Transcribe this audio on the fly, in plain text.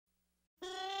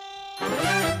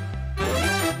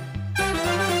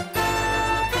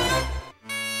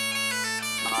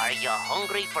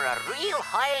hungry for a real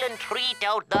Highland treat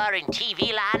out there in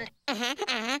TV land?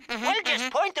 Well,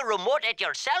 just point the remote at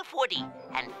yourself, Woody,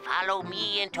 and follow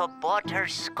me into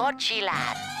Butterscotchy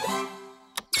land.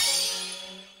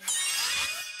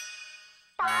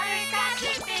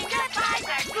 Butterscotchy finger pies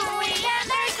are gooey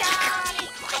and they're yummy.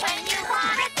 When you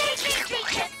want a tasty treat,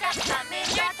 just stuff them in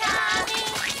your tummy.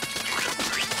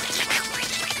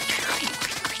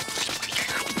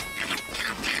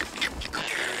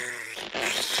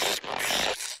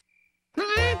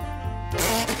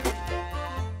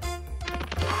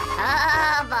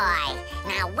 Oh, boy.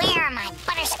 Now, where are my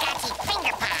butterscotchy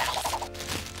finger pies?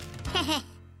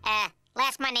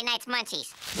 Last Monday night's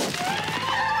munchies.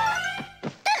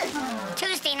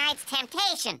 Tuesday night's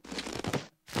temptation.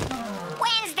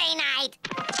 Wednesday night.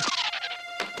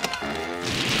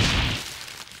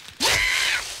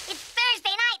 It's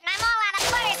Thursday night and I'm all out of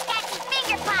butterscotchy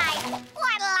finger pies.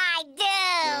 What'll I do?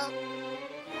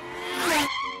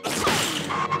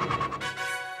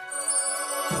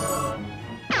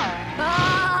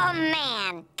 Oh,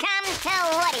 man. Come to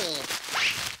Woody.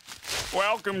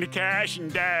 Welcome to Cash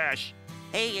and Dash.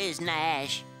 He is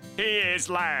Nash. He is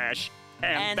Lash.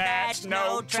 And that's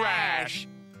no trash.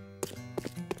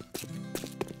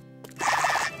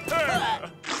 Yeah,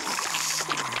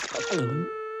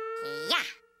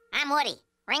 I'm Woody.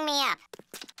 Ring me up.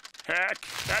 Heck,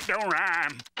 that don't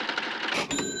rhyme.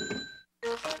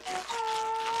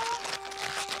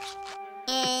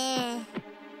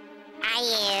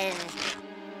 I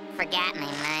forgot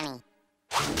my money.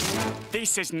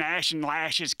 This is Nash and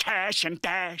Lash's Cash and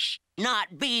Dash.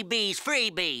 Not BB's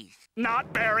freebies.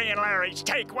 Not Barry and Larry's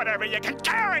Take Whatever You Can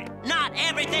Carry. Not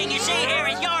everything you see here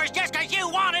is yours just because you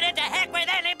wanted it. To heck with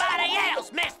anybody else,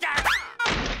 mister.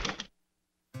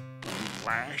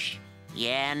 Lash,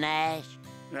 Yeah, Nash?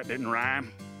 that didn't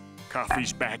rhyme.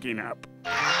 Coffee's backing up.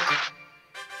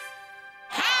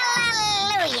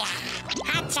 Hallelujah!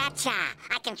 Ha-cha-cha.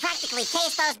 I can practically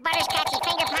taste those butterscotchy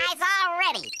finger pies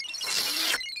already.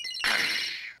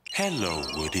 Hello,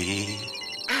 Woody.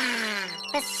 Ah,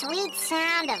 the sweet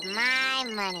sound of my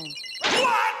money.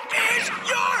 What is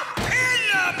your PIN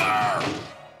number?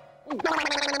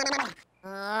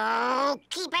 Oh,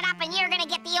 keep it up and you're gonna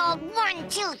get the old 1,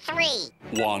 2,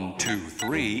 3. 1, 2,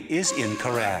 3 is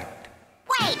incorrect.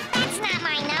 Wait, that's not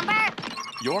my number.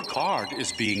 Your card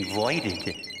is being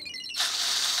voided.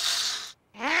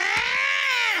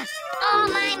 Ah! All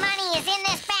my money is in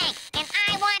this bank, and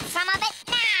I want some of it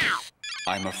now.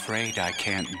 I'm afraid I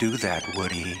can't do that,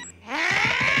 Woody.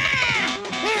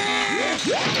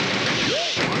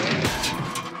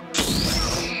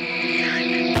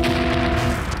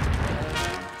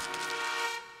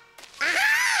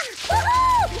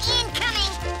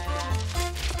 Incoming!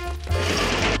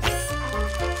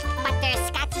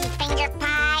 Butterscotchy finger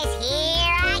pies,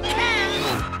 here I come!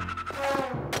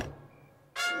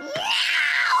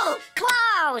 No!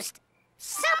 Closed!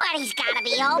 Somebody's gotta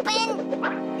be open!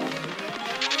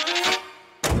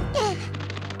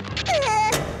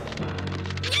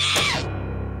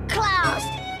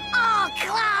 Closed! All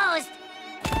closed!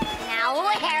 Now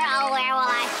where, oh where will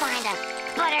I find a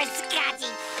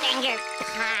butterscotchy finger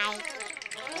pie?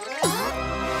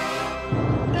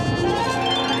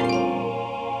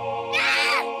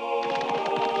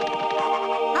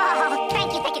 Oh,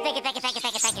 thank you, thank you, thank you, thank you, thank you,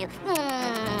 thank you, thank you.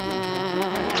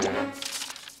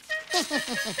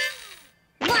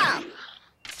 Whoa!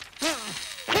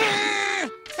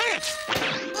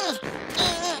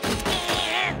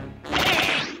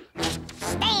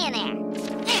 Stay in there.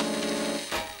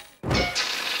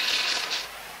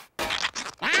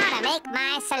 Now to make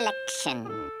my selection.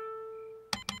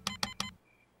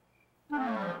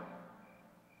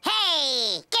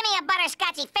 Hey, give me a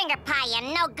butterscotchy finger pie, you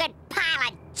no-good pile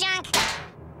of junk.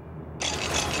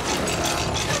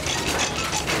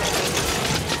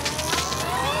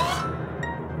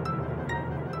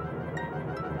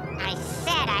 I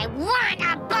said I want a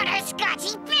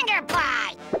butterscotchy finger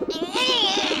pie.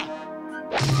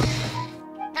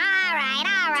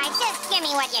 All right, just give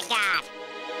me what you got.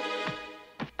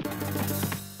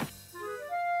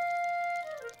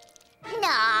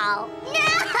 No.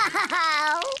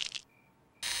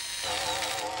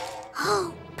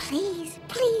 Oh, please,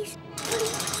 please,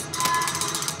 please.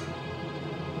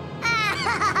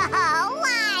 Oh,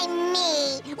 why me?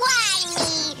 Why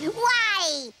me?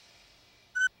 Why?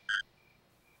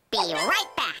 Be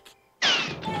right back.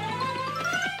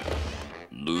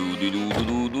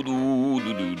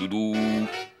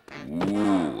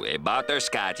 Ooh, a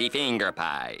butterscotchy finger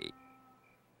pie.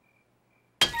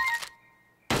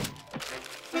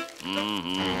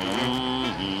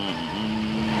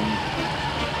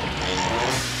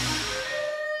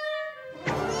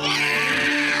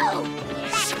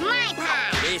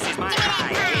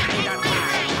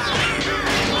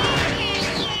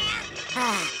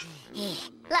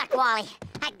 Look, Wally,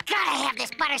 I gotta have this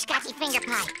butterscotchy finger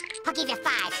pie. I'll give you $5,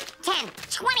 $10,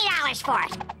 $20 for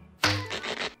it.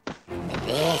 But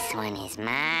this one is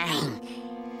mine.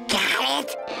 Got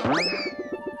it?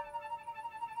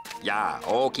 Yeah,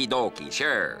 okie dokie,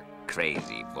 sure.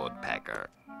 Crazy woodpecker.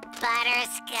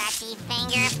 Butterscotchy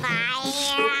finger pie,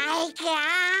 here I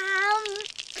come.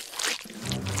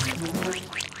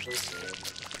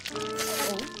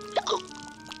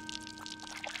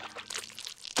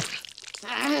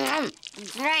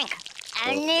 Drink.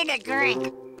 I need a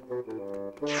drink.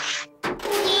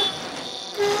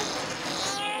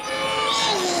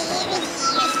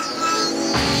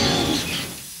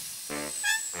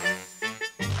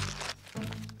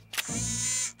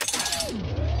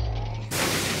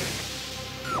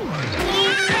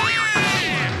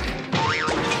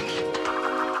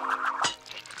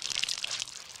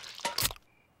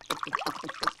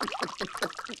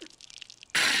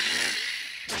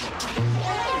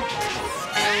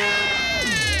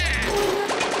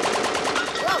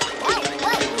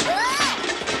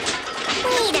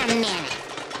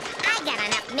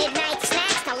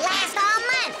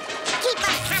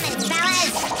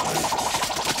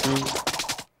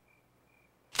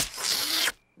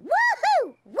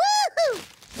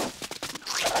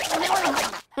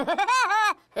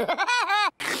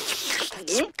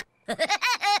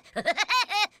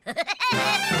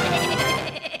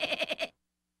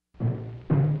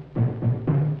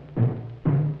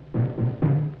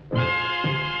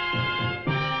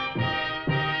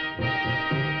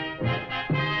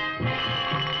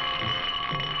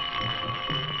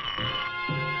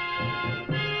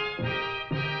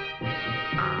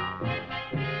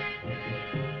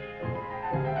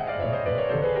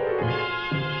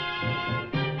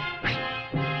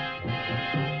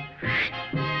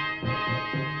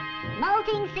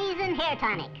 Molting season hair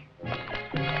tonic.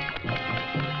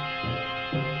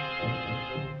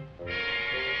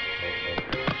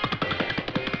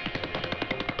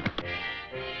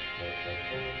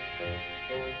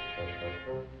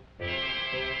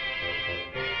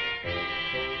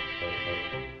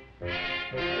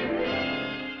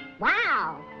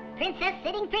 Wow! Princess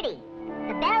sitting pretty.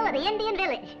 The belle of the Indian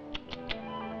village.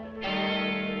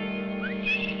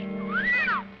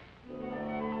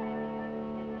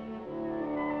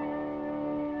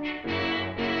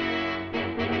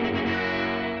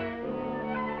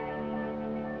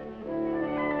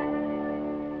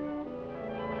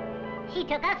 She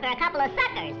took us for a couple of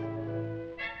suckers.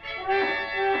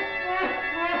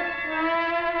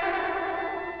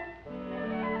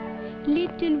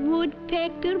 Little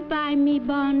woodpecker, buy me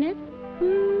bonnet.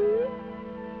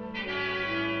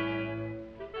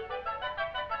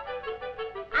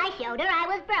 I showed her I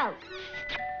was broke.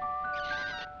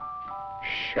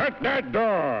 Shut that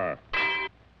door.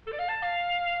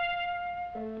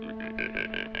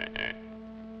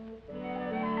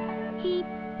 He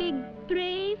big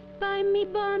brave, buy me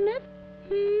bonnet.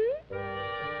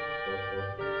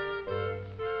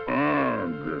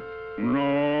 Ugh.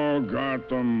 No, got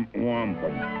them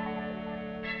wampum.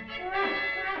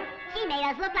 She made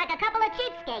us look like a couple of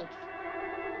cheapskates.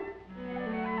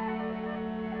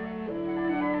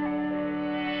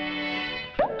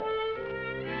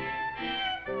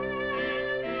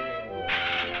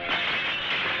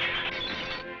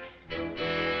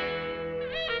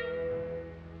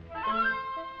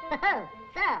 Oh,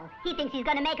 so he thinks he's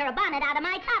going to make her a bonnet out of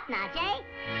my top notch, eh?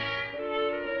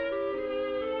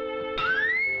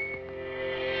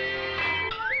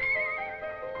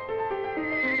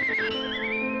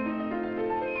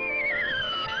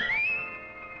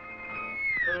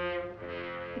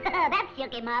 That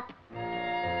shook him up.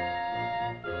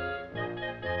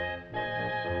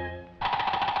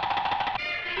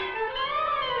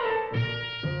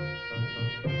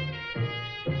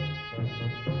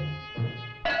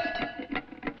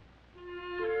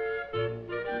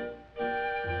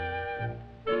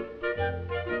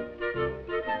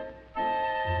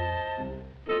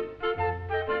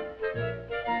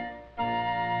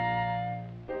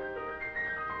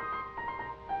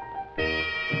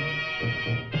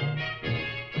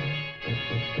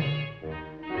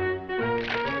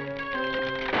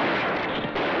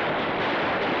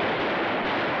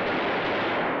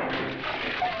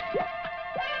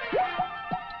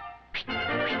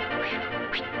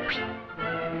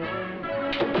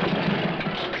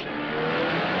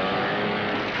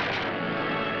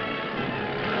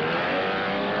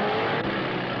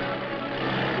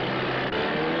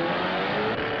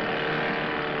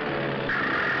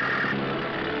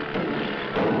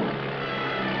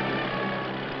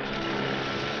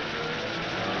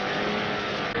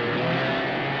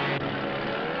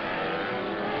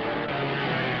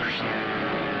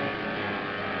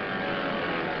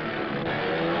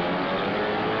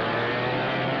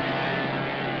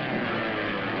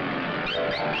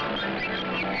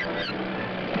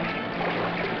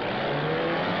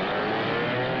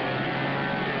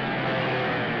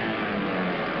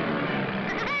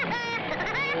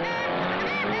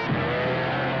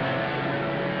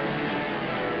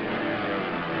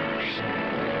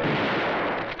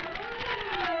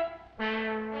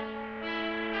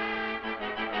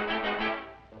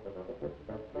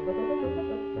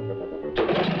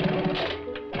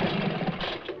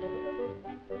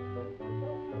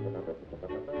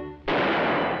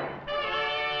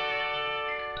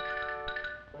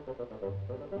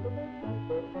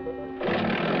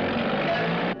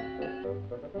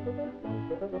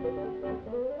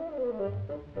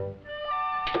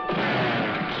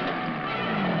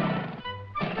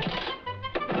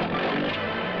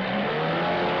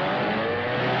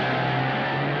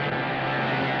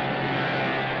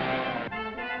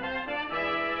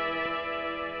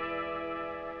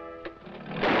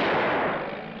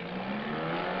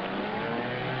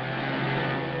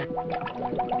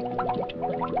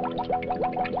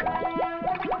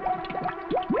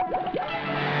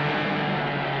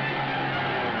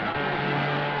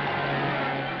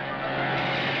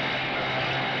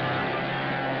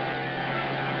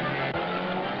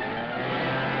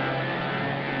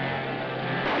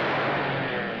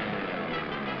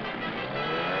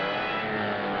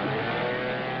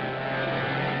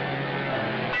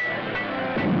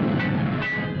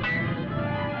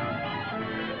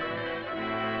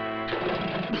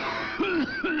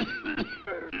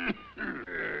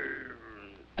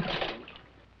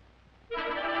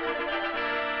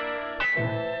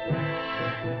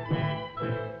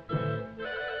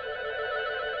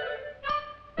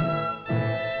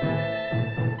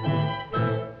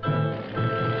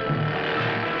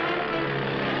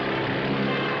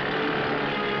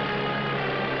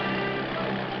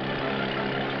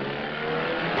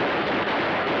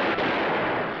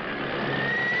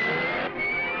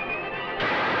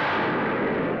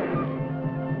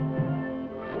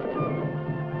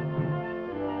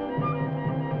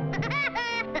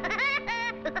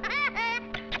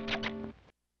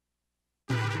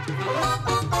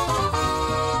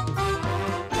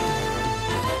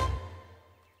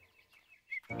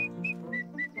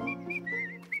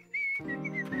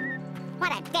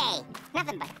 What a day.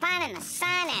 Nothing but fun in the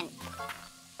sun and...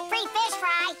 free fish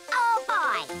fry. Oh,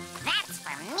 boy. That's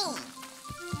for me.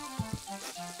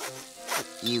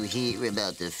 You hear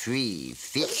about the free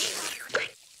fish?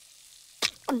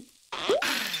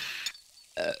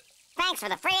 Thanks for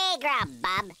the free grub,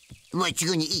 bub. What you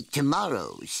gonna eat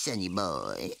tomorrow, sonny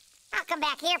boy? I'll come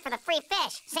back here for the free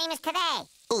fish, same as today.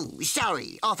 Oh,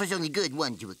 sorry. Offer's only good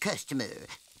one to a customer.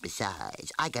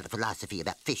 Besides, I got a philosophy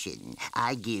about fishing.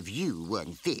 I give you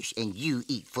one fish and you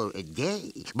eat for a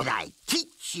day. But I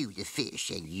teach you to fish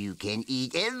and you can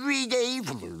eat every day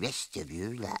for the rest of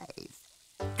your life.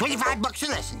 $25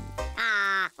 a lesson.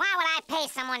 Why would I pay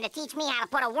someone to teach me how to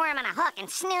put a worm on a hook and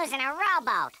snooze in a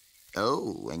rowboat?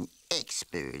 Oh, an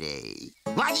expert, eh?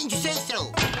 Why didn't you say so?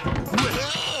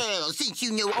 Well, since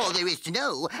you know all there is to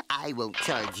know, I won't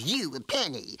charge you a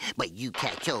penny. But you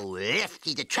catch old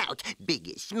Lefty the Trout,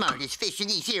 biggest, smartest fish in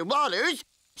these here waters,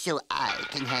 so I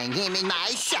can hang him in my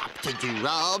shop to do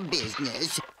raw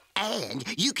business. And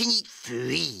you can eat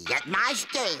free at my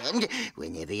stand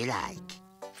whenever you like.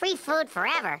 Free food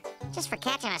forever, just for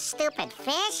catching a stupid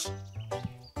fish?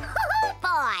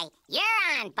 Boy, you're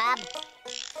on, bub.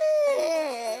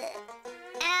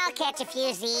 I'll catch a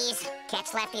few Z's,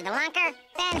 catch Lefty the Lunker,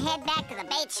 then head back to the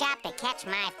bait shop to catch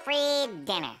my free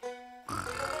dinner.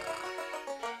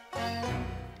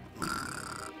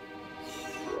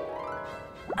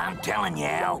 I'm telling you,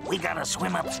 Al, we gotta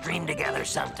swim upstream together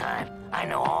sometime. I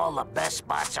know all the best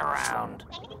spots around.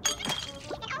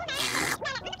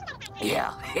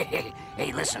 Yeah.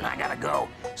 Hey, listen, I gotta go.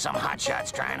 Some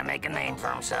hotshot's trying to make a name for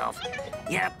himself.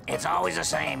 Yep, it's always the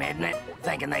same, isn't it?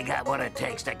 Thinking they got what it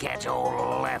takes to catch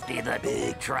old Lefty the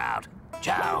big trout.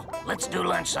 Ciao. Let's do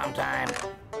lunch sometime.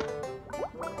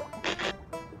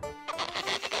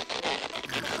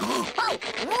 Woo,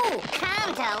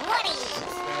 come to Woody.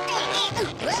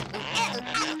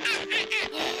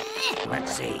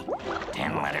 Let's see.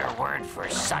 10-letter word for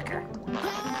sucker.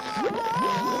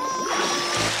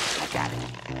 I got it.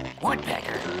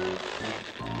 Woodpecker.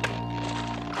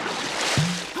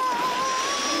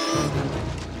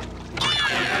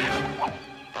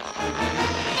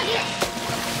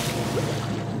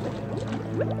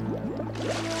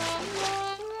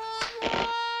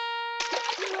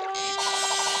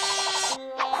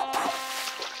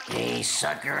 A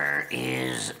sucker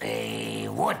is a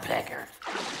woodpecker.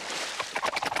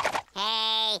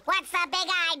 Hey, what's the big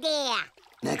idea?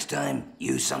 Next time,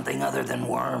 use something other than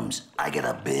worms. I get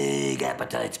a big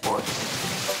appetite, sport.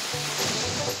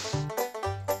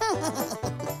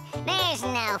 There's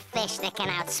no fish that can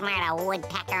outsmart a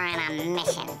woodpecker on a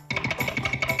mission.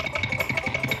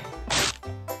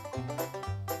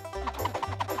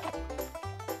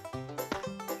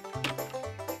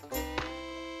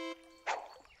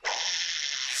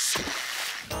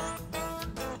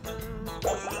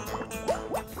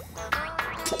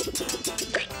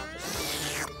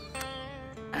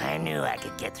 I knew I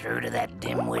could get through to that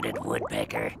dim-witted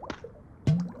woodpecker.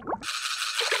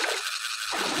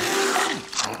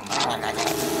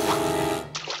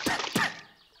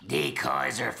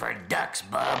 Decoys are for ducks,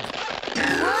 bub.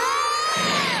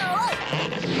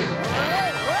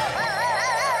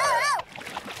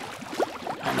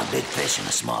 I'm a big fish in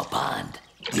a small pond.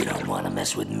 You don't want to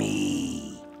mess with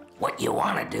me. What you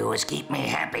want to do is keep me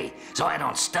happy, so I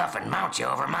don't stuff and mount you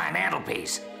over my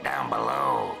mantelpiece down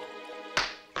below.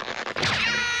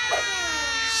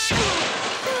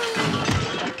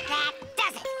 That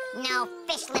does it. No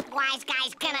fish lip wise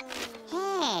guy's gonna...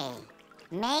 Hey,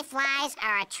 mayflies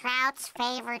are a trout's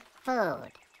favorite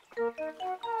food.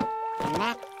 And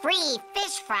that free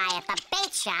fish fry at the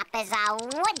bait shop is a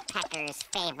woodpecker's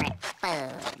favorite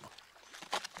food.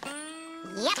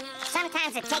 Yep,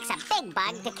 sometimes it takes a big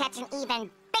bug to catch an even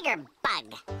bigger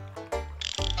bug.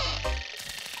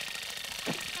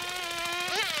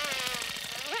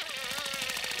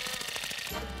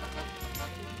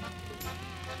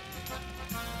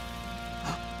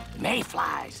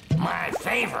 Mayflies, my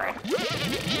favorite.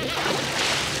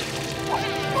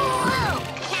 Whoa!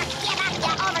 Now give up,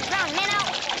 you overgrown minnow!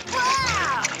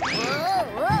 Whoa! Whoa,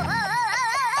 whoa, whoa,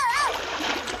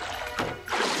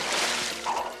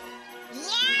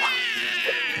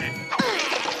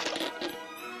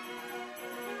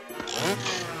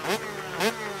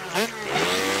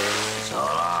 So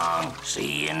long.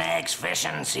 See you next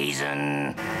fishing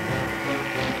season.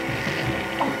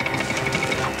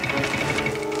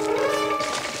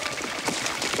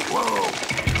 Whoa.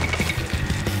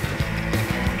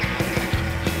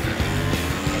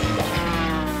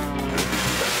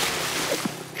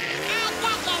 I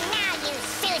got you now, you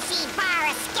sushi bar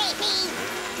escapee!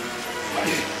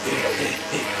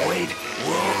 Wait.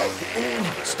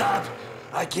 Whoa. Stop.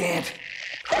 I can't.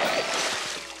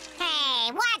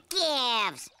 Hey, what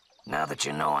gives? Now that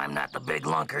you know I'm not the big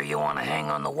lunker you want to hang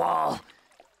on the wall,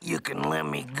 you can let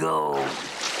me go.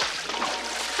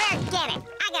 Forget it.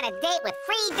 I got a date with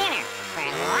free dinner for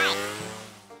life.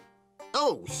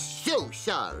 Oh, so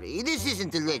sorry. This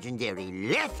isn't the legendary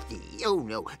Lefty. Oh,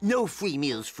 no. No free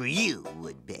meals for you,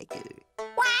 Woodpecker.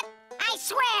 What? I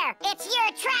swear, it's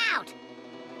your trout!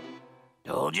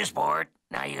 Told you, sport.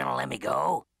 Now you're gonna let me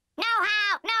go? No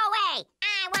how, no way!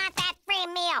 I want that free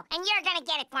meal, and you're gonna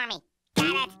get it for me.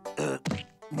 Got it?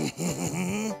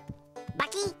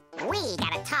 Bucky, we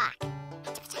gotta talk.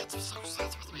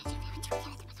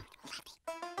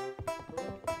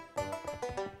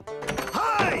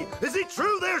 Hey! Is it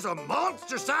true there's a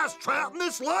monster-sized trout in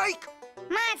this lake?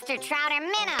 Monster trout are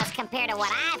minnows compared to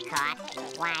what I've caught.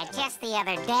 Why, just the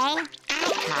other day,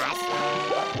 I caught...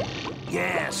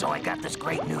 Yeah, so I got this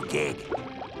great new gig.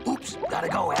 Oops, gotta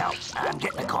go, Al. I'm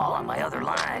getting a call on my other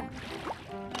line.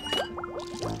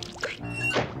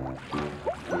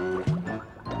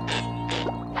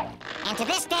 And to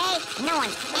this day, no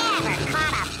one's ever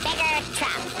caught a bigger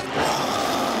trout.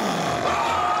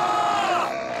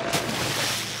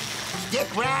 Stick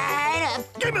right up.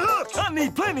 Give me hooks! I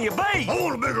need plenty of bait.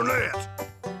 Hold a bigger net.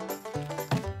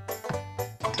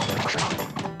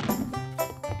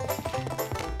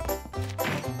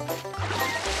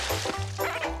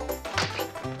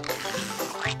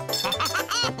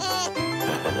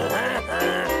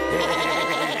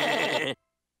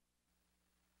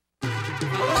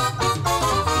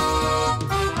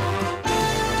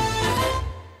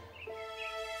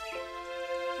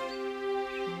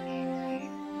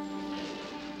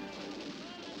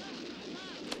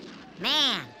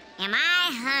 Man, am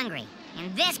I hungry.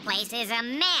 And this place is a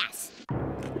mess.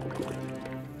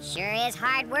 Sure is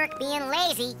hard work being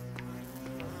lazy.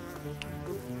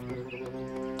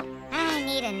 I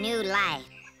need a new life.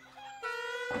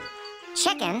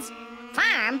 Chickens?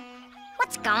 Farm?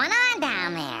 What's going on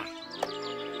down there?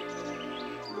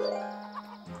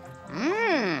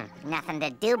 Nothing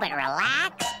to do but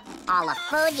relax. All the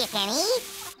food you can eat.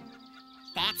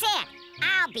 That's it.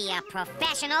 I'll be a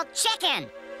professional chicken.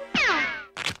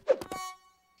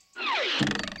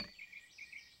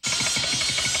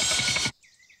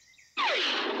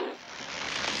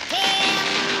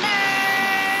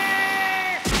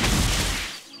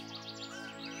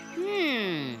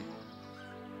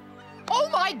 Oh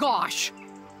my God! Hush!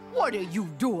 What are you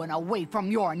doing away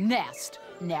from your nest?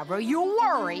 Never you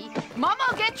worry.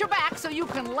 Mama'll get you back so you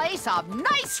can lay some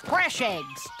nice fresh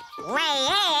eggs. Lay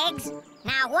eggs?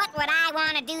 Now what would I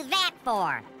want to do that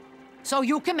for? So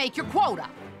you can make your quota.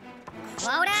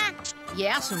 Quota?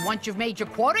 Yes, and once you've made your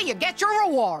quota, you get your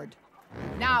reward.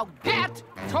 Now get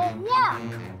to work!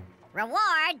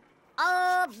 Reward?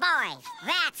 Oh boy,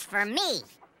 that's for me.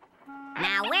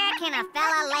 Now where can a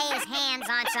fella lay his hands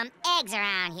on some eggs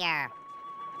around here?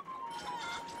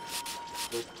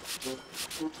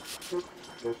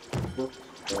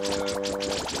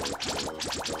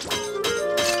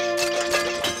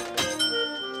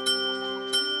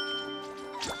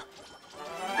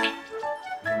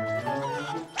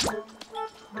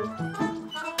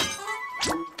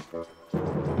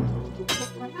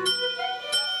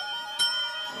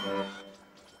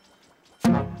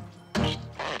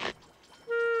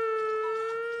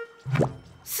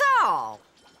 So,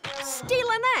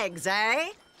 stealing eggs, eh?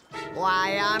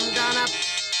 Why, I'm gonna...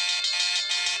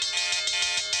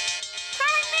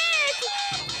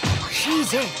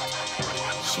 She's it.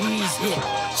 She's it.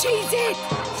 She's it.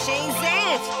 She's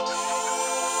it!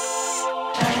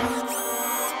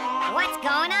 What's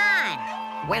going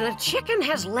on? When a chicken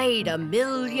has laid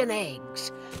 1,000,000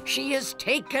 eggs, she is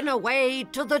taken away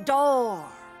to the door,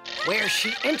 where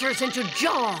she enters into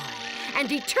joy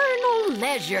and eternal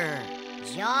leisure.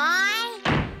 Joy?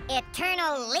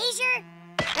 Eternal leisure?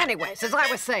 Anyways, as I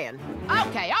was saying...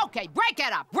 Okay, break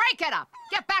it up, break it up.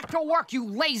 Get back to work, you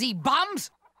lazy bums.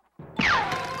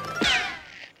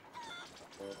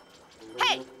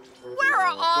 Hey, where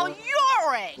are all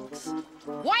your eggs?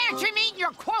 Why aren't you meeting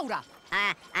your quota?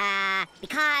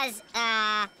 Because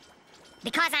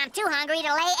I'm too hungry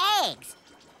to lay eggs.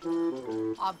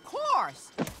 Of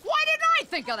course. Why didn't I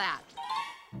think of that?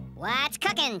 What's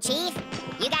cooking, Chief?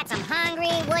 You got some hungry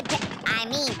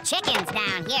chickens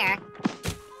down here.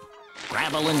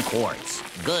 Gravel and quartz.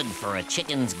 Good for a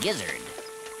chicken's gizzard.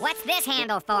 What's this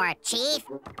handle for, Chief?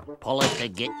 Pull it to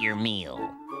get your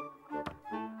meal.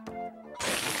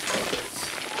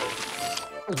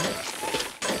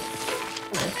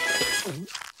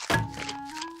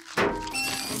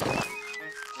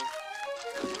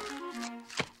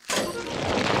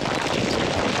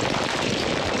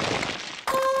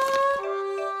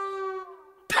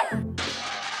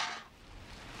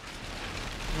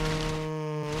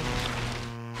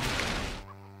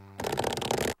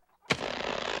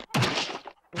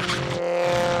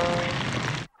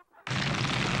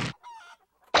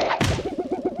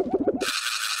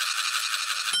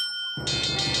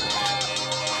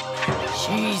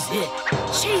 She's it.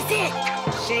 She's it.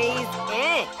 She's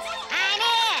it. I'm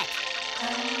it!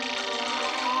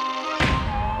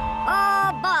 Oh,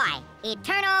 boy.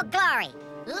 Eternal glory.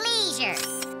 Leisure.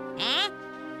 Huh?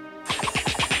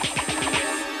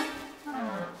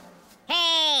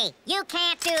 Hey, you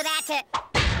can't do that to...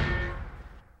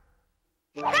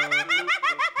 What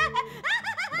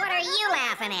are you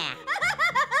laughing at?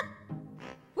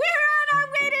 We're on our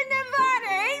way to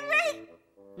Nevada, ain't we?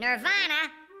 Nirvana?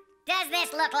 Does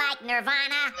this look like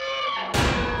Nirvana?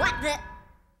 What the...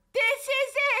 This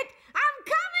is it! I'm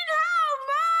coming home,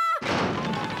 Ma!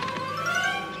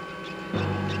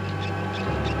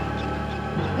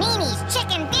 Mimi's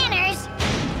chicken dinners?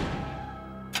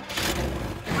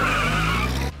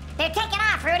 They're taking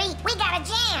off, Rudy. We got a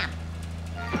jam.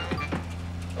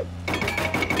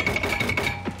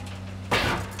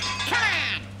 Come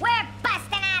on. We're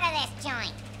busting out of this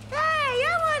joint. Hey,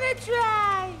 I wanna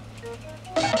try!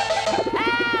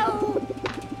 Ow!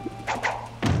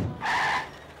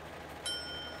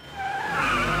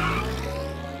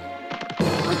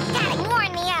 We gotta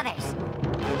warn the others.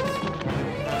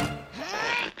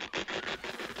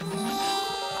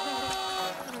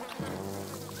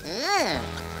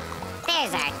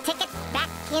 There's our ticket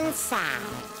back inside.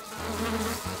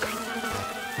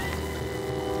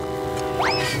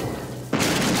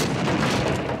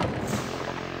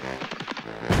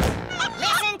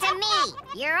 Listen to me.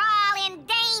 You're all in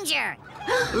danger.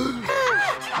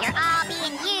 You're all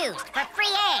being used for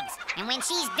free eggs. And when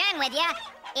she's done with you,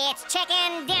 it's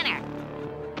chicken dinner.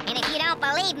 And if you don't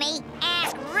believe me,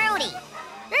 ask Rudy.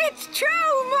 It's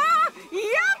true, Ma!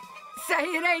 Yup! Say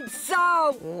it ain't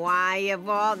so! Why, of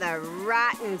all the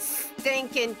rotten,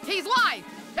 stinking... He's lying.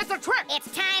 It's a trick. It's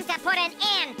time to put an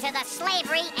end to the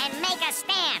slavery and make a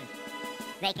stand.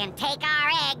 They can take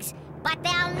our eggs, but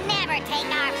they'll never take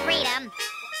our freedom.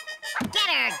 Get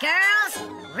her, girls!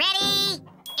 Ready,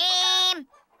 aim,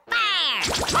 fire!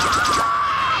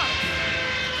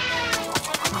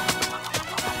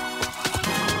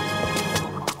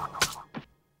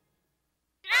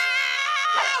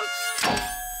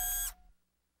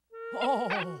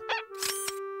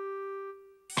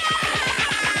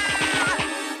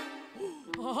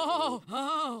 Oh,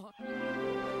 oh.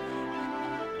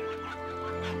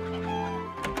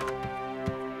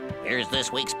 Here's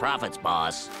this week's profits,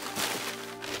 boss.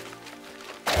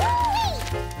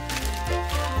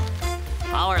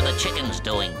 How are the chickens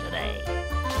doing today?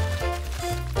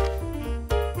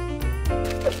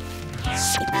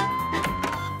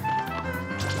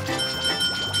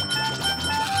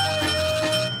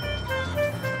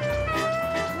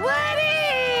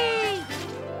 Woody!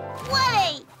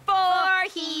 Woody! For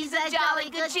he's a jolly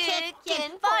good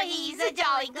chicken. For he's a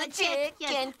jolly good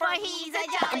chicken. For he's a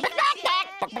jolly good chicken.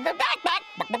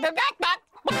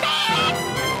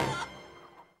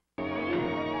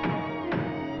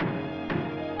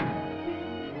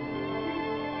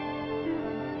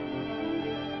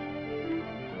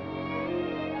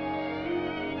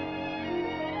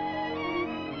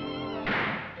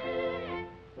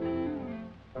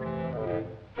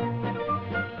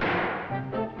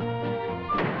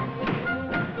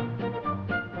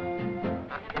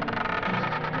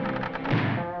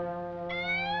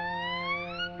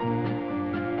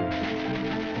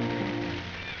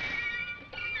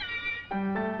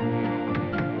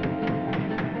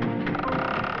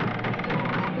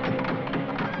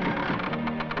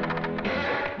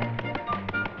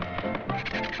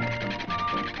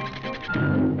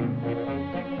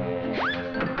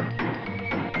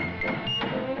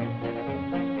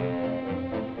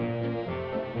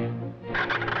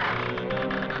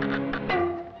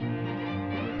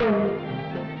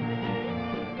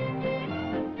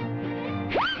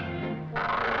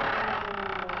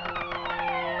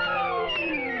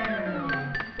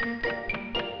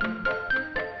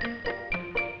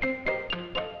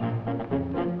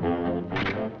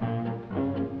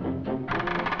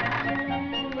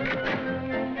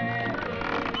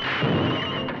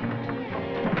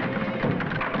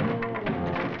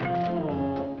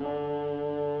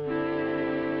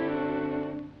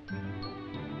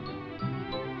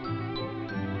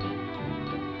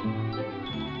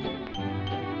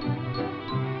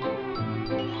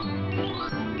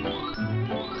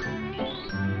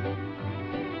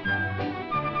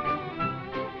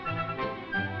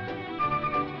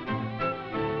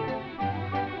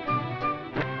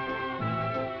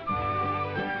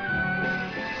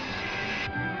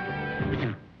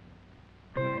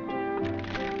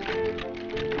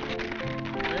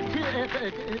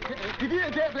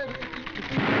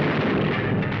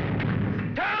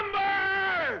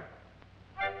 Timber!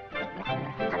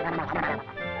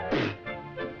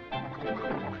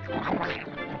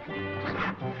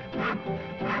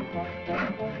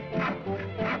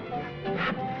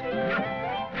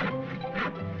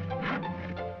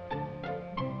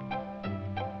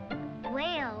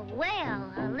 Well,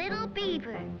 well, a little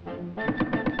beaver.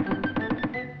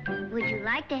 Would you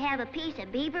like to have a piece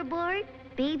of beaver board,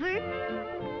 beaver?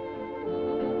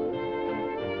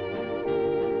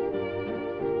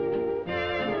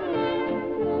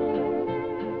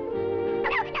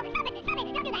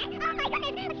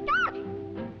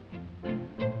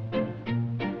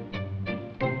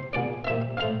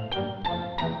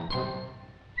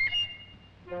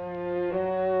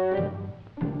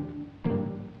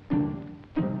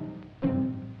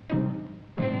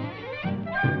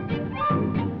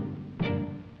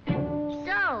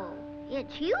 So,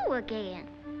 it's you again.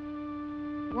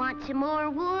 Want some more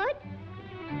wood?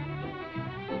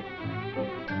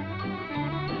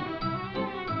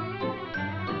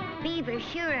 Beavers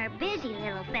sure are busy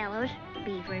little fellows.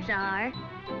 Beavers are.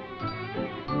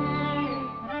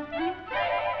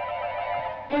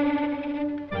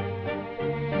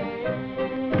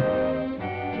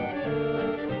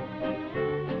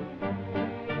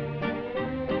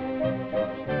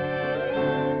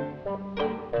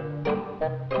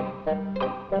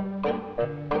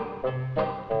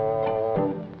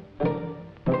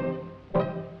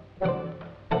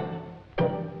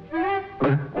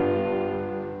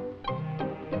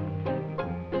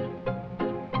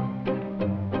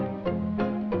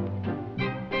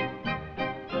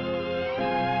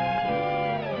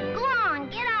 Go on,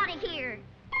 get out of here.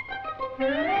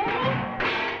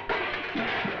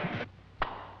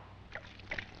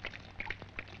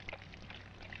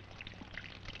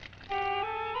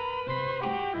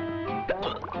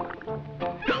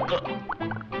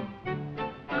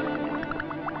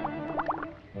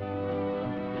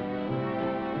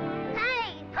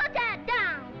 Hey, put that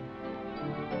down.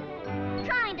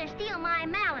 Trying to steal my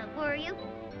mallet, were you?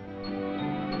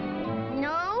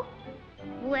 No?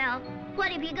 Well,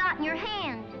 what have you got in your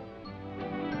hand?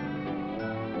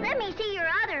 Let me see your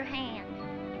other hand.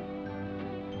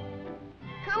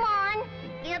 Come on,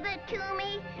 give it to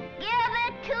me. Give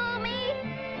it to me.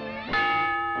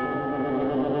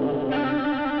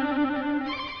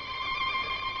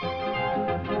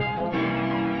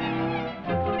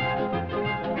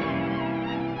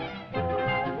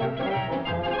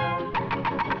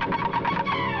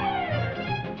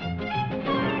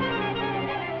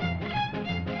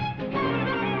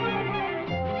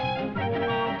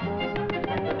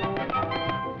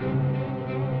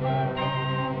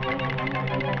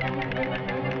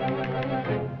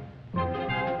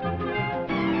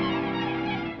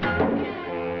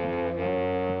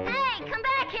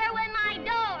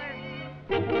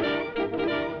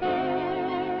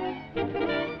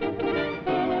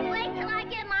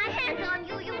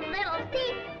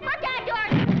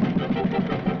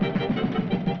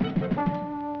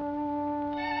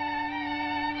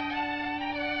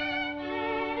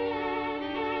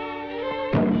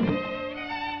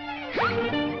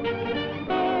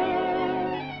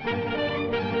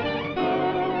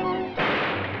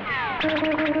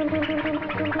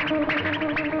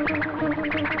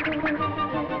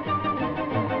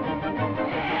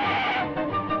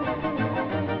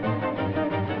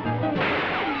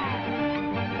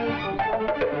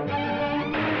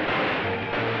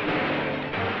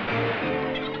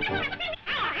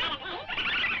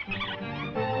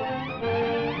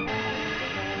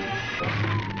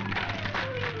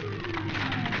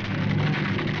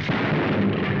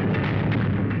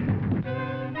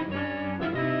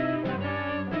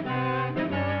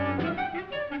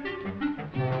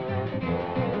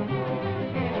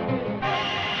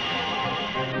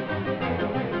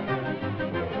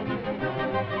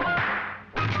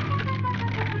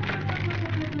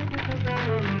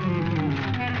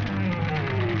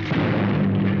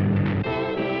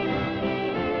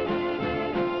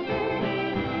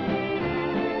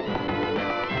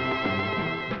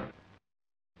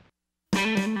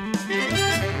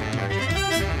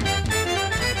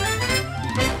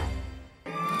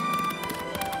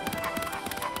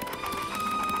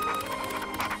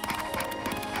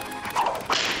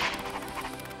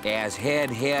 As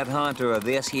headhunter of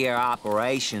this here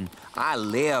operation, I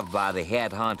live by the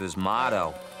headhunter's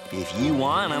motto. If you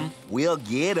want 'em, we'll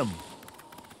get 'em.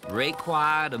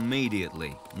 Required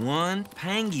immediately. 1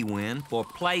 penguin for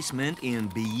placement in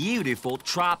beautiful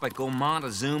tropical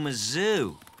Montezuma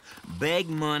Zoo. Beg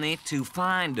money to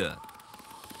find her.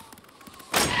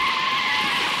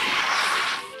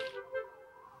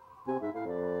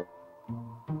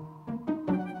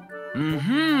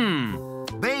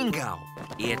 Bingo!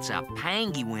 It's a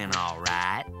penguin, all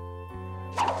right.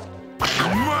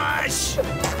 Mush!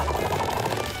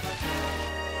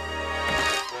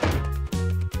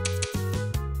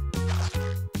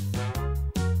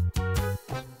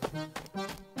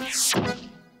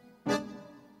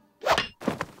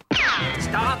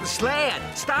 Start the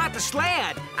sled! Start the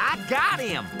sled! I got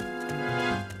him!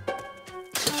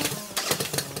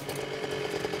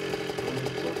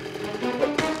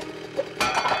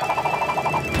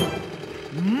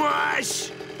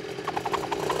 Mush!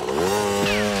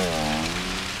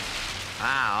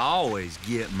 I always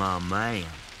get my man.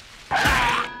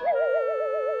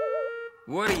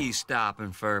 What are you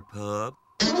stopping for, pup?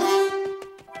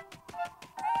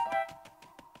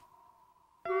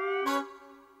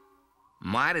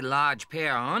 Mighty large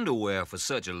pair of underwear for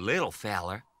such a little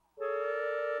feller.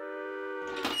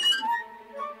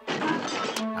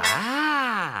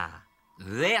 Ah,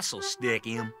 this'll stick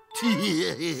him.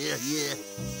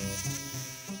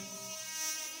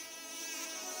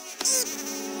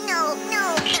 No,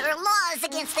 there are laws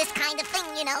against this kind of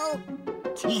thing, you know.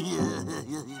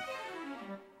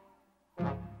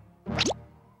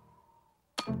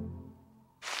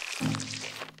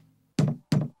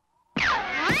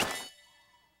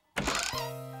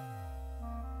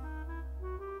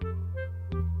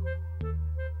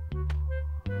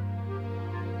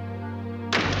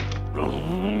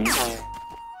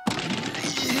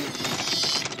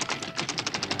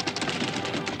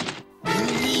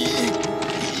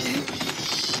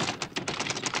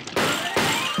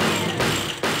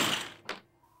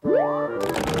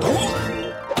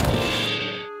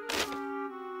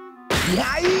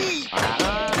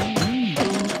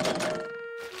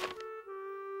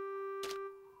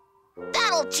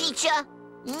 That'll teach ya.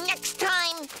 Next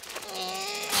time,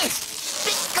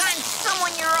 pick on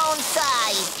someone your own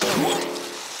size.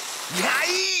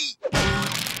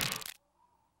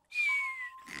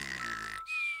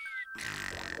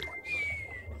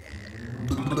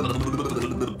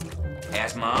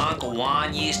 As my Uncle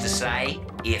Juan used to say,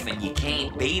 if and you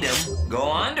can't beat 'em,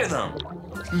 go under them.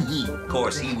 Of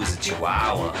course, he was a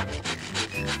Chihuahua.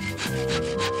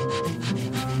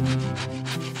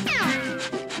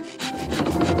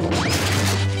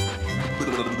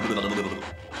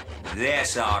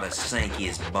 This ought to sink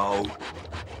his boat.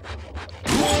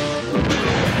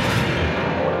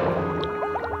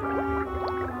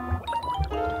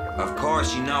 Of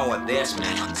course, you know what this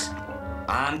means.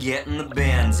 I'm getting the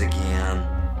bends again.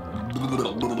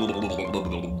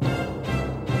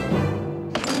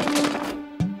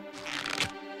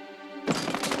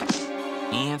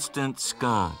 Instant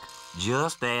skunk.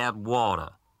 Just add water.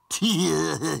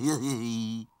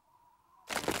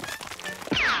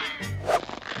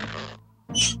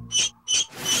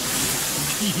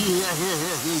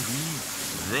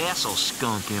 This'll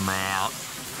skunk him out.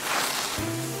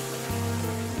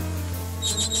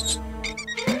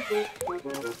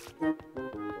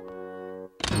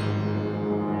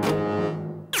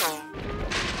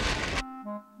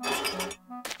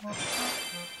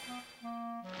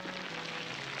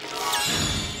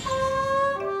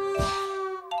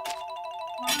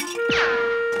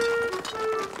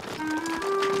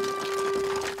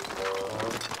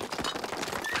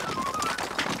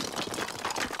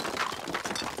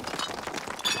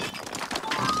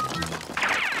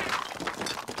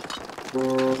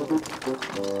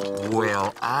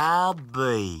 Well, I'll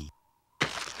be.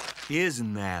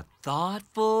 Isn't that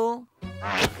thoughtful?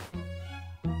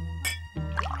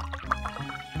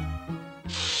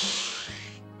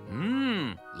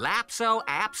 Lapso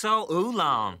Apso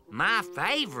Oolong, my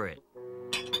favorite.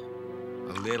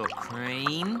 A little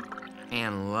cream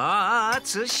and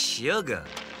lots of sugar.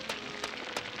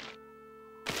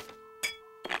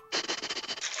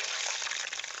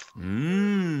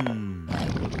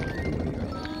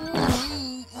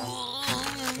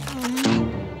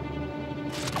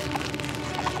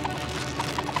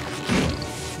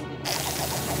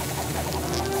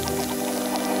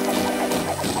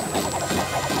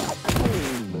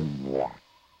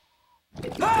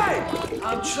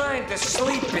 I'm trying to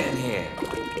sleep in here.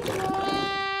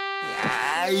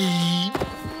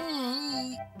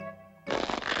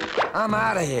 I'm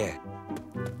out of here.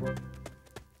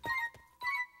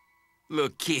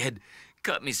 Look, kid,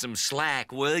 cut me some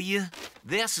slack, will you?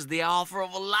 This is the offer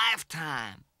of a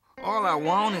lifetime. All I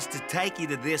want is to take you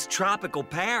to this tropical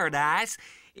paradise.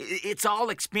 It's all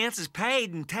expenses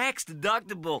paid and tax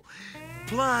deductible,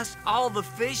 plus all the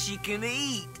fish you can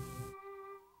eat.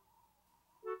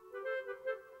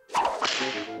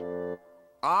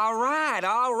 All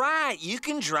right, you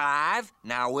can drive.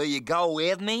 Now, will you go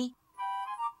with me?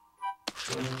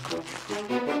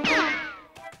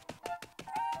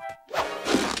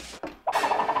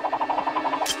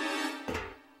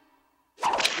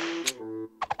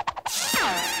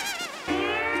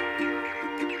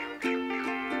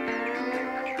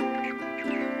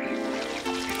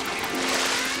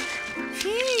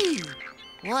 Phew,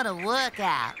 what a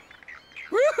workout.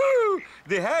 Woohoo!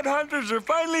 The headhunters are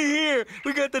finally here.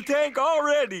 We got the tank all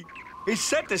ready. It's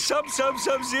set to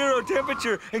sub-zero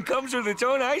temperature and comes with its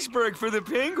own iceberg for the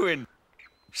penguin.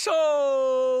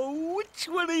 So, which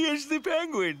one of you is the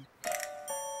penguin?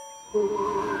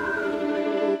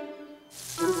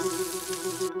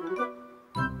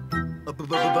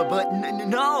 But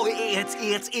no, it's...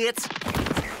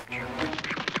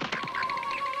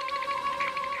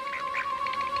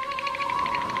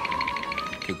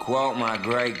 To quote my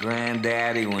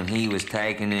great-granddaddy when he was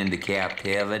taken into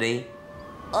captivity.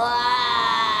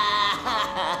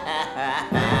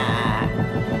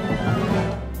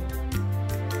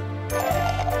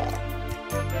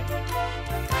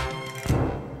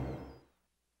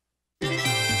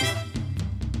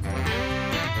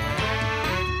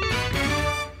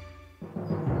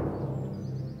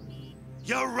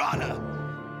 Your Honor,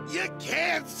 you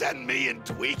can't send me and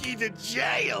Tweaky to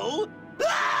jail.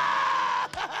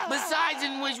 Besides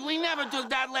in which, we never took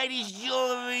that lady's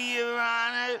jewelry, Your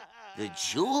Honor. The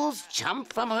jewels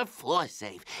jumped from her floor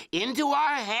safe into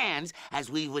our hands as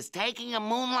we was taking a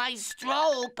moonlight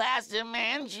stroll past her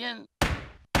mansion.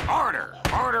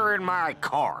 Order in my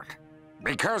court.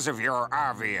 Because of your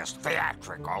obvious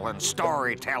theatrical and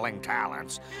storytelling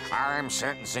talents, I'm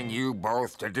sentencing you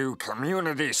both to do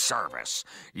community service.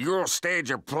 You'll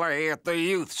stage a play at the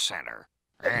youth center.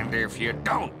 And if you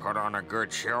don't put on a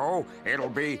good show, it'll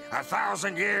be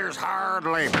 1,000 years hard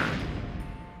labor.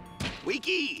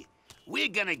 Wiki, we're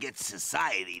gonna get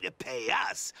society to pay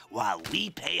us while we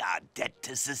pay our debt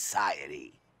to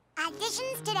society.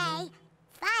 Auditions today,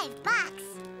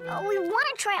 $5. We want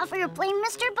to try out for your play,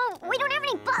 mister, but we don't have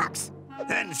any bucks.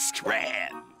 Then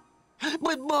scram.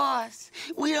 But boss,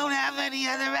 we don't have any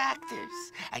other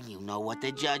actors. And you know what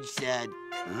the judge said.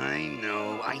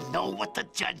 I know what the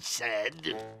judge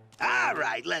said. All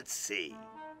right, let's see.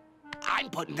 I'm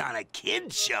putting on a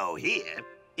kid show here.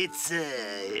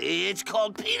 It's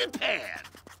called Peter Pan.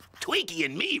 Tweaky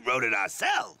and me wrote it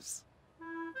ourselves.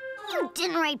 You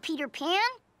didn't write Peter Pan?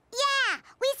 Yeah,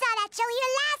 we saw that show here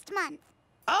last month.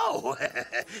 Oh,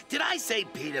 did I say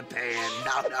Peter Pan?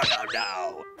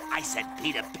 No. I said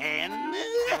Peter Pan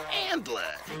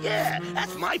Handler. Yeah,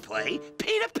 that's my play,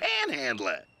 Peter Pan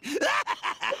Handler.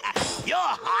 You're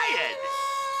hired.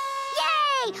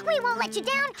 Yay! We won't let you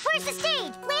down. Where's the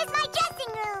stage? Where's my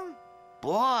dressing room?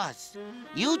 Boss,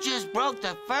 you just broke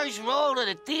the first rule of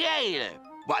the theater.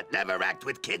 What, never act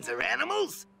with kids or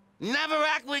animals? Never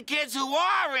act with kids who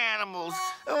are animals.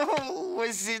 Oh,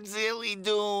 we're sincerely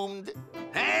doomed.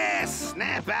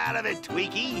 Snap out of it,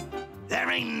 Tweaky. There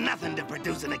ain't nothing to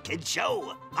produce in a kid's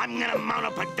show. I'm gonna mount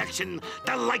a production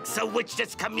the likes of which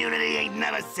this community ain't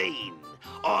never seen.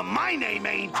 Or my name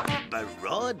ain't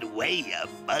Broadway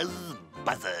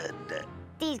Buzzard.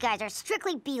 These guys are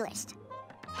strictly B-list.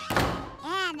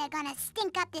 And they're gonna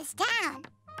stink up this town.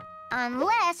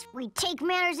 Unless we take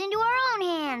matters into our own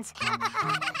hands.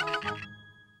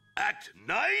 Act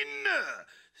 9,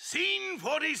 Scene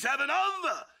 47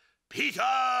 of Peter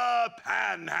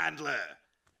Panhandler.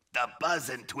 The Buzz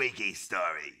and Twinkie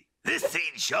story. This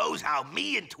scene shows how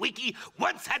me and Twinkie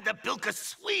once had to bilk a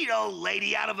sweet old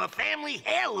lady out of a family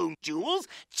heirloom jewels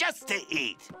just to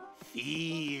eat.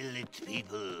 Feel it,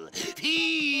 people.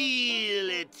 Feel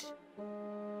it.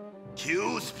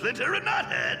 Cue Splinter and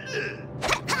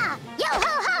Knothead. Ha!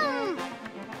 Yo-ho-hum!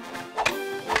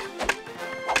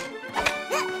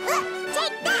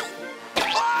 Take that!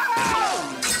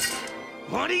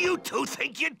 What do you two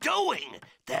think you're doing?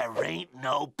 There ain't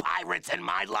no pirates in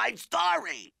my life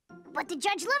story. But the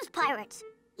judge loves pirates.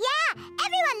 Yeah,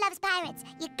 everyone loves pirates.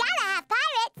 You gotta have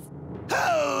pirates.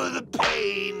 Oh, the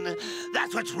pain!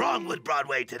 That's what's wrong with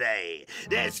Broadway today.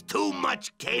 There's too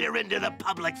much catering to the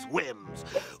public's whims.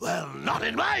 Well, not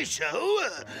in my show.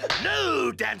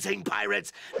 No dancing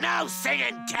pirates, no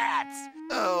singing cats.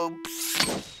 Oh,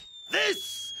 psst.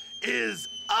 This is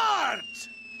art!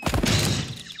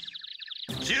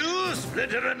 Cue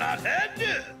Splinter and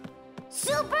Knothead.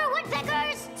 Super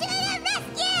Woodpeckers to the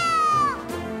rescue!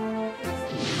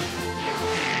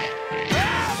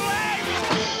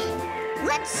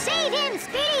 Let's save him,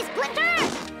 Speedy Splinter!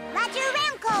 Roger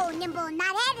Ramco, Nimble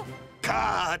Knothead.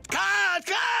 Cut!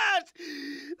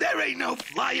 There ain't no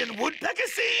flying woodpecker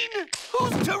scene.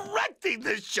 Who's directing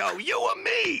this show, you or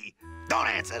me? Don't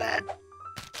answer that.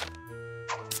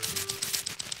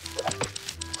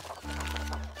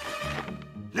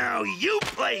 Now you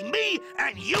play me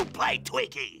and you play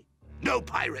Twinkie. No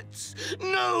pirates,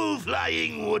 no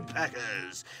flying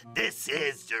woodpeckers. This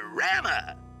is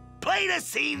drama. Play the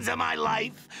scenes of my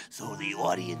life so the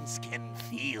audience can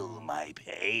feel my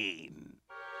pain.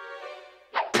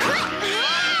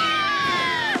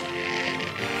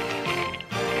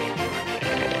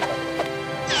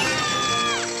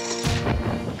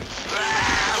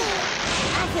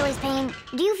 I feel his pain.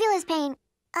 Do you feel his pain?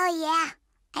 Oh, yeah.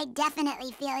 I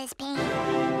definitely feel his pain.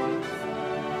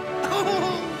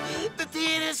 The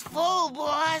theater's full,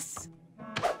 boss.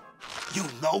 You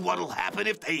know what'll happen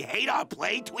if they hate our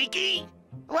play, Twinkie?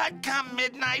 What, come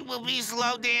midnight, we'll be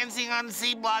slow dancing on the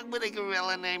C block with a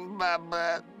gorilla named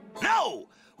Bubba? No!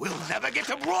 We'll never get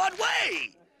to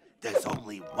Broadway! There's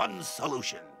only one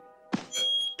solution.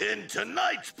 In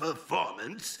tonight's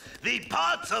performance, the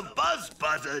parts of Buzz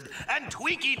Buzzard and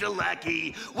Twinkie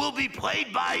Delackey will be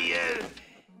played by,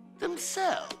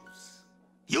 themselves.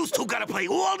 You two gotta play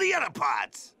all the other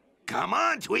parts. Come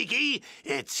on, Twinkie,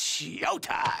 it's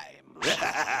showtime.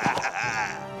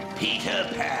 Peter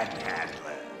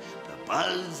Panhandler, the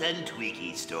Buzz and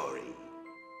Twinkie story.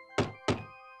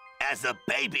 As a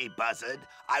baby buzzard,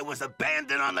 I was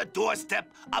abandoned on the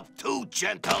doorstep of two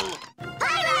gentle...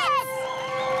 Pirates!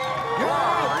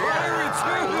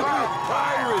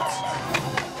 Pirates!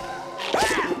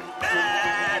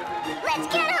 Let's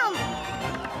get him!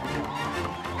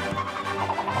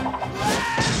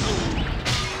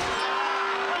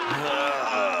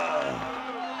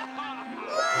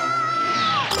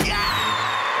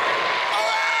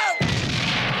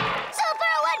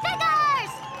 Super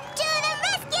Woodpeckers! To the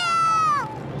rescue!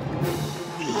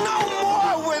 No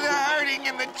more with the hurting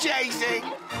and the chasing.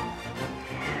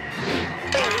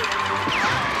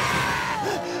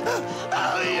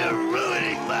 Oh, you're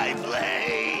ruining my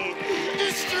play!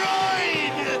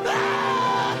 Destroyed!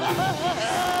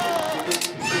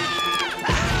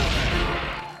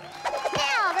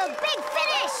 Now, the big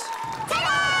finish!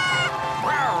 Ta-da!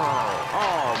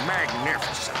 Oh,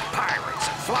 magnificent pirates,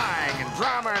 flying and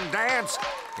drama and dance.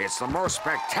 It's the most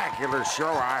spectacular show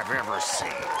I've ever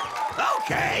seen.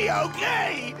 Okay.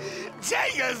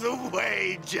 Take us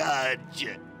away, Judge.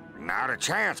 Not a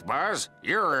chance, Buzz.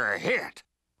 You're a hit.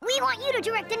 We want you to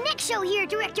direct the next show here,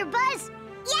 Director Buzz.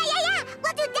 Yeah.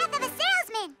 We'll do Death of a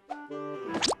Salesman.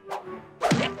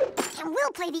 And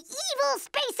we'll play the evil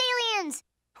space aliens.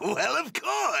 Well, of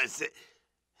course.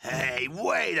 Hey,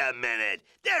 wait a minute.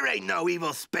 There ain't no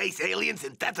evil space aliens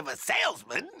in Death of a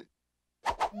Salesman.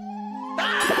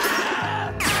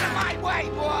 Ah! Get out of my way,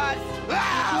 boss!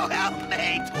 Oh, help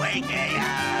me, Twinkie!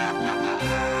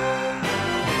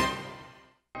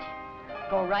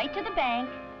 Go right to the bank,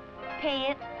 pay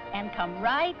it, and come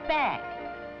right back.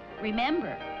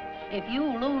 Remember, if you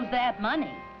lose that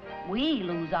money, we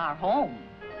lose our home.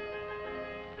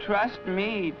 Trust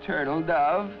me, Turtle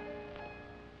Dove.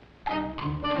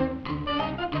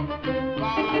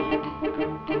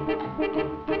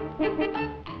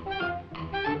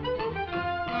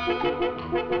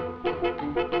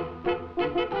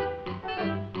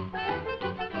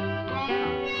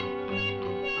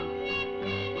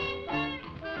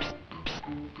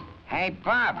 Hey,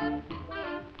 Bob.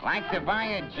 Like to buy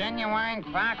a genuine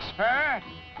fox fur?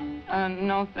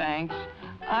 No, thanks.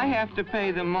 I have to pay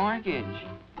the mortgage.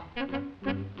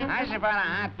 How's about a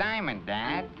hot diamond,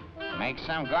 Dad? Make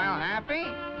some girl happy?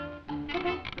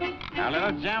 A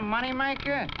little gem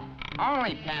moneymaker?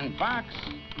 Only $10.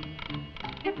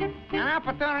 An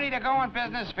opportunity to go in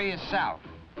business for yourself.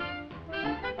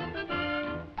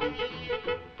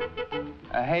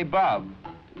 Hey, Bob,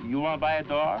 you want to buy a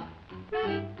dog?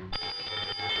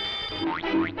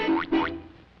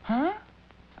 Huh?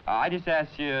 I just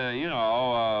asked you, you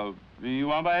want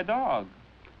to buy a dog?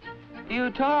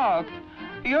 You talk.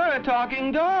 You're a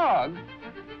talking dog.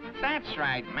 That's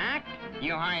right, Mac.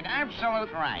 You heard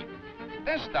absolute right.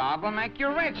 This dog will make you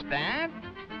rich, Dad.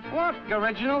 Look,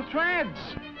 original threads.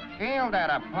 Feel that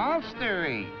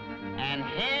upholstery. And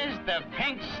here's the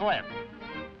pink slip.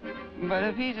 But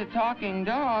if he's a talking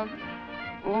dog,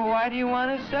 why do you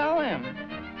want to sell him?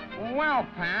 Well,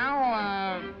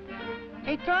 pal,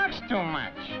 he talks too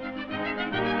much.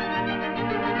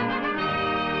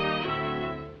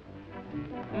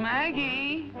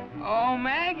 Maggie! Oh,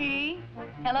 Maggie!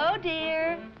 Hello,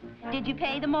 dear. Did you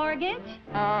pay the mortgage?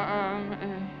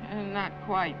 Not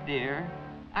quite, dear.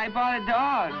 I bought a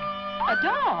dog. A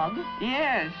dog?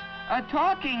 Yes, a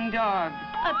talking dog.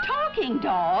 A talking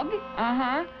dog?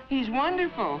 Uh-huh. He's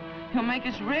wonderful. He'll make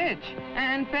us rich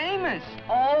and famous.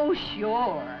 Oh,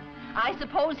 sure. I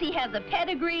suppose he has a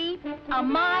pedigree a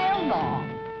mile long.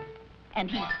 And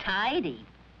he's tidy,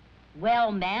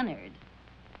 well-mannered,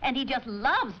 and he just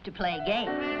loves to play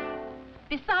games.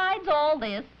 Besides all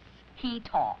this, he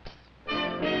talks.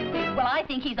 Well, I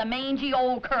think he's a mangy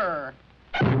old cur.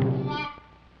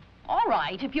 All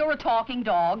right, if you're a talking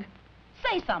dog,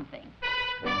 say something.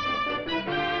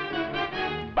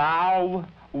 Bow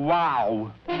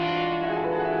wow.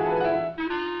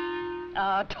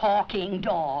 A talking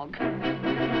dog.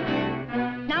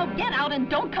 Now get out and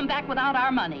don't come back without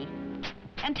our money.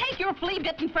 And take your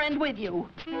flea-bitten friend with you.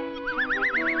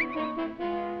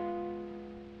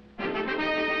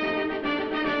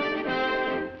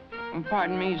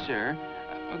 Pardon me, sir.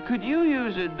 Could you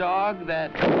use a dog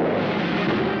that...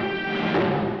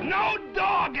 No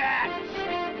dog acts!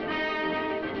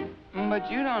 But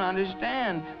you don't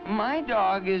understand. My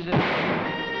dog is a...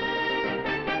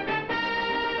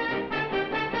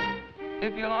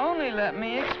 If you'll only let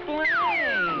me explain.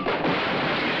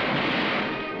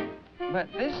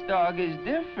 But this dog is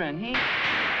different. He...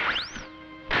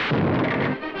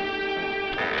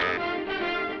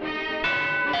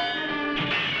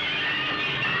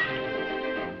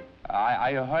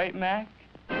 Are you hurt, Mac?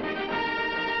 A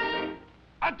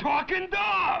talking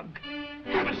dog!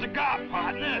 Have a cigar,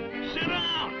 partner. Sit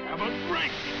down. Have a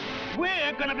drink.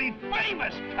 We're gonna be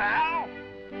famous, pal!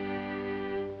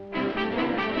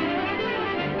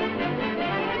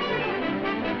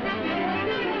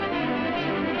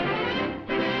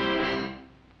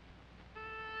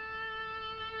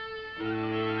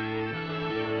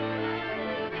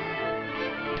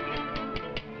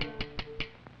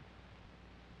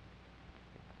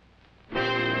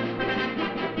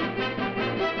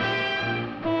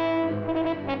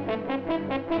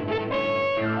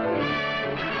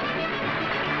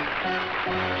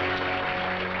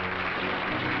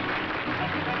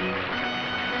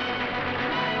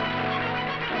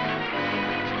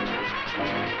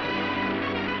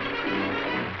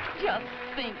 Just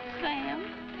think, Sam.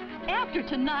 After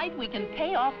tonight, we can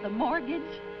pay off the mortgage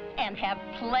and have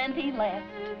plenty left.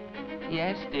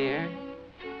 Yes, dear.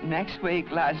 Next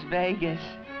week, Las Vegas.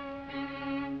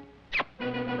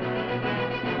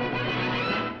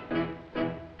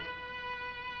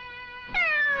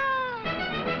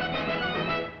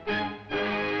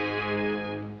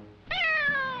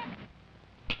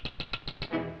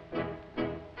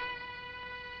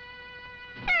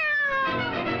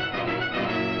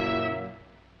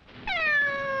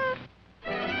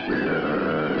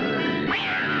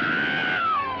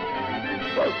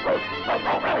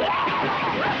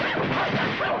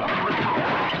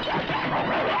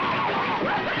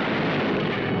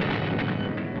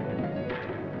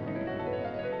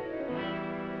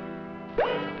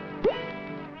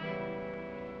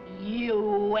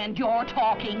 You and your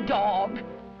talking dog.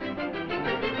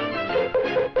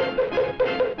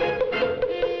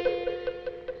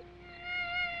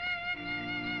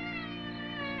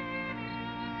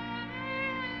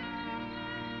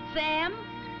 Sam,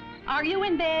 are you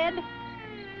in bed?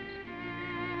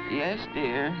 Yes,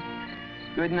 dear.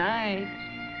 Good night.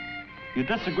 You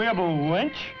disagreeable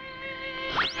wench?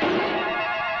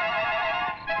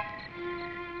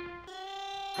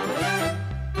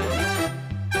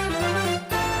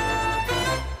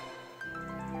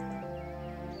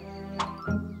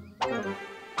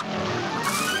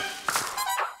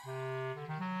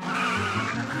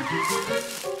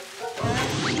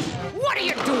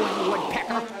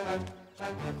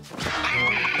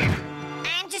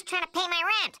 I'm just trying to pay my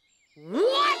rent.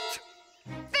 What?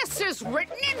 This is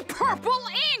written in purple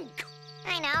ink!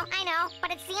 I know,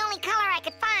 but it's the only color I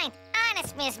could find.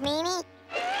 Honest, Miss Meanie.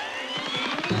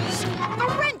 The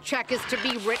rent check is to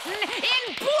be written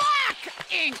in black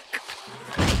ink!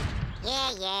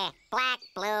 Yeah, black,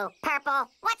 blue, purple.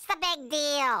 What's the big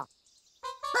deal?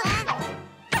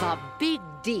 The big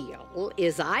deal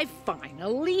is I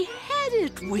finally had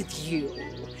it with you.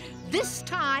 This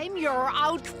time you're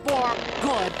out for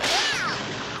good.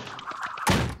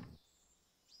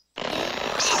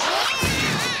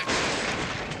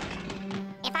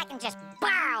 If I can just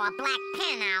borrow a black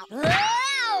pen out.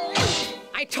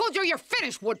 I told you you're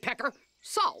finished, Woodpecker.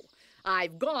 So,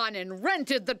 I've gone and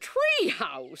rented the tree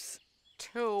house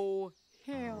to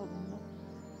him.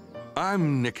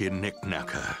 I'm Nicky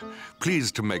Knickknacker.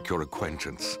 Pleased to make your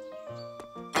acquaintance.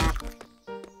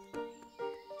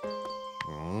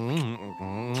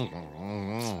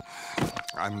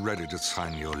 I'm ready to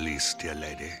sign your lease, dear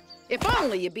lady. If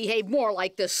only you behaved more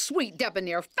like this sweet,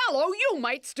 debonair fellow, you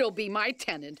might still be my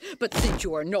tenant. But since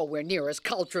you are nowhere near as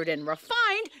cultured and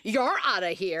refined, you're out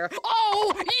of here.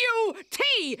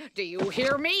 O-U-T! Do you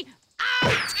hear me?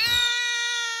 Out!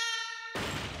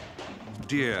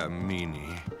 Dear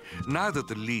Meanie, now that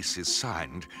the lease is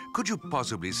signed, could you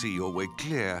possibly see your way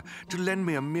clear to lend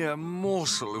me a mere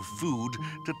morsel of food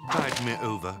to tide me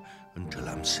over until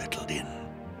I'm settled in?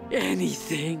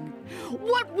 Anything.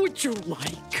 What would you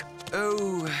like?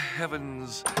 Oh,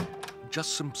 heavens.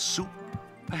 Just some soup,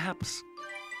 perhaps?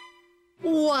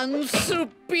 One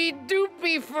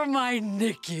soupy-doopy for my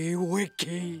Nicky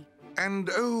Wicky. And,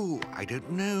 oh, I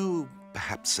don't know,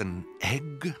 perhaps an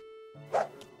egg?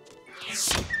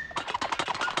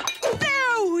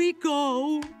 There we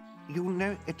go. You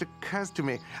know, it occurs to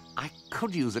me, I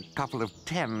could use a couple of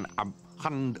 $1,000.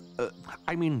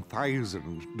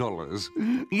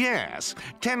 Yes,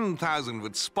 10,000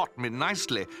 would spot me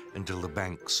nicely until the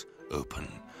banks open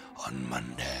on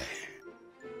Monday.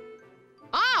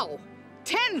 Oh,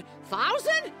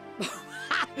 10,000?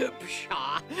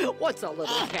 Pshaw, what's a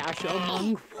little cash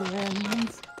among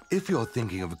friends? If you're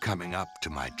thinking of coming up to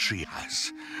my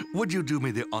treehouse, would you do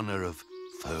me the honor of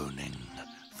phoning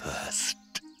first?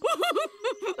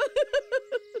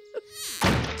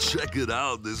 Check it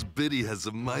out, this biddy has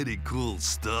some mighty cool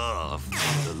stuff.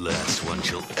 The last one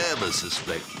she'll ever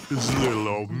suspect is little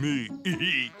old me.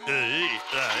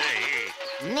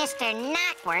 Mr.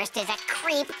 Knockwurst is a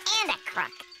creep and a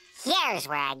crook. Here's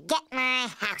where I get my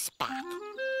house back.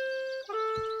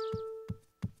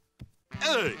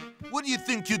 Hey, what do you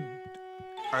think you...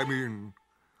 I mean,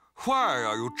 why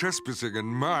are you trespassing in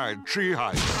my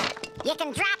treehouse? You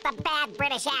can drop the bad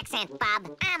British accent,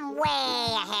 bub. I'm way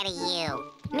ahead of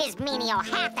you. Miss Meanie will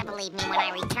have to believe me when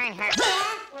I return her.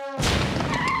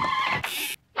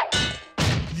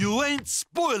 You ain't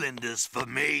spoiling this for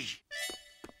me.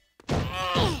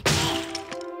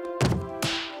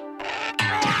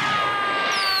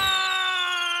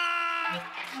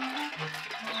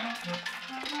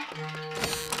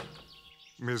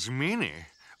 Miss Meanie,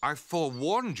 I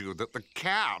forewarned you that the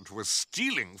cat was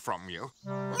stealing from you.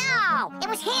 No, it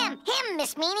was him,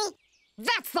 Miss Meanie.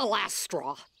 That's the last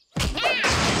straw.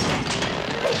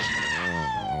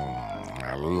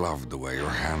 I love the way you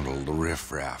handled the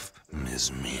riffraff,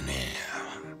 Miss Meanie.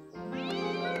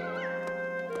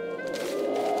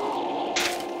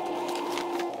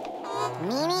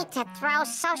 Meanie to throw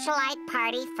socialite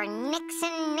party for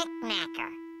Nixon Knickknacker.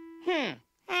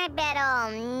 I bet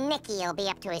old Nicky'll be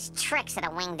up to his tricks at a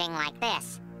wingding like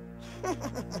this.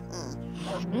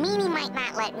 Meanie might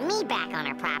not let me back on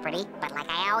her property, but like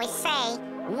I always say,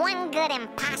 one good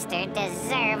imposter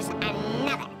deserves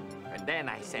another. And then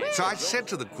I said... So I said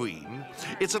to the Queen,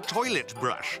 it's a toilet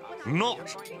brush,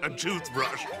 not a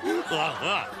toothbrush.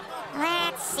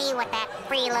 Let's see what that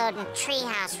freeloading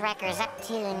treehouse wrecker's up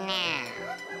to now.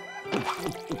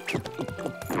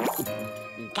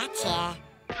 Gotcha.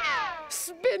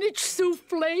 Spinach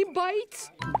souffle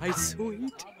bites, my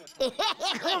sweet. Nicky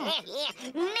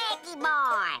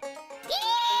boy!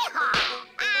 Yee-haw!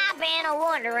 I've been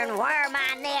a-wondering where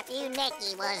my nephew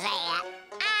Nicky was at.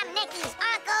 I'm Nicky's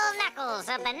Uncle Knuckles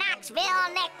of the Knoxville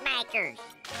Knickmakers.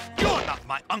 You're not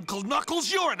my Uncle Knuckles,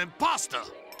 you're an imposter.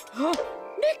 Huh?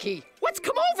 Nicky, what's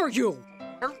come over you?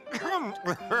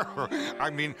 I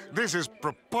mean, this is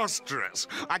preposterous.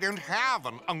 I don't have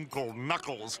an Uncle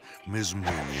Knuckles, Miss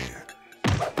Meanie.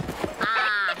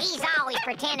 Ah, he's always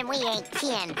pretending we ain't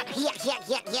kin. Yeah.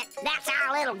 That's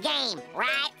our little game,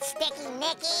 right, Sticky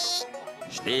Nicky?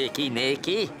 Sticky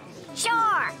Nicky?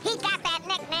 Sure, he got that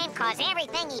nickname 'cause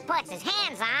everything he puts his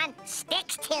hands on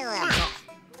sticks to him.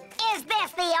 Is Is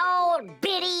this the old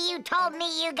biddy you told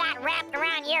me you got wrapped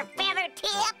around your feather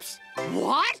tips?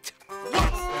 What?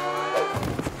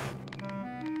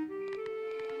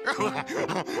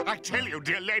 I tell you,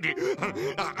 dear lady,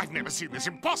 I've never seen this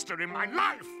imposter in my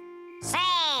life. Say,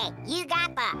 you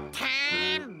got the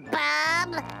time,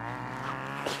 bub?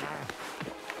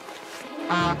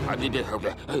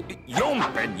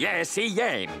 Yumpin', yes, he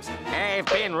aims. I've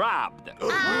been robbed.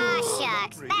 Oh,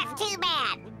 shucks, that's too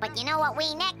bad. But you know what we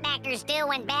neckbackers do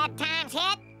when bad times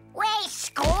hit? We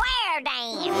square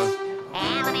dance.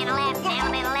 Element left,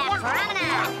 promenade.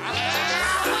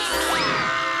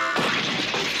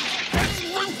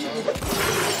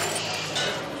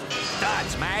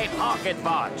 That's my pocket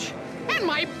watch. And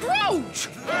my brooch!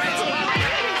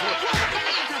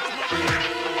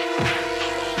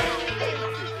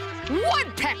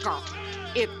 Woodpecker!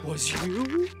 It was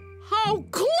you? How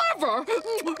clever!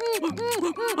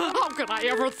 How could I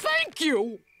ever thank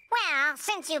you? Well,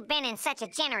 since you've been in such a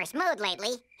generous mood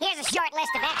lately, here's a short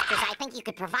list of extras I think you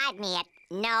could provide me at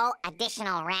no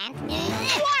additional rent.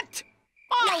 What?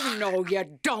 Oh, no, you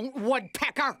don't,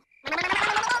 Woodpecker.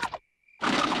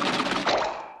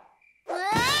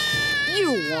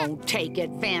 You won't take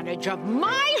advantage of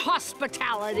my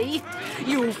hospitality.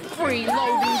 You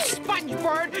freeloading sponge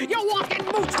bird, you walking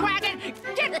moose wagon.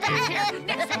 Get back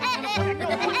here.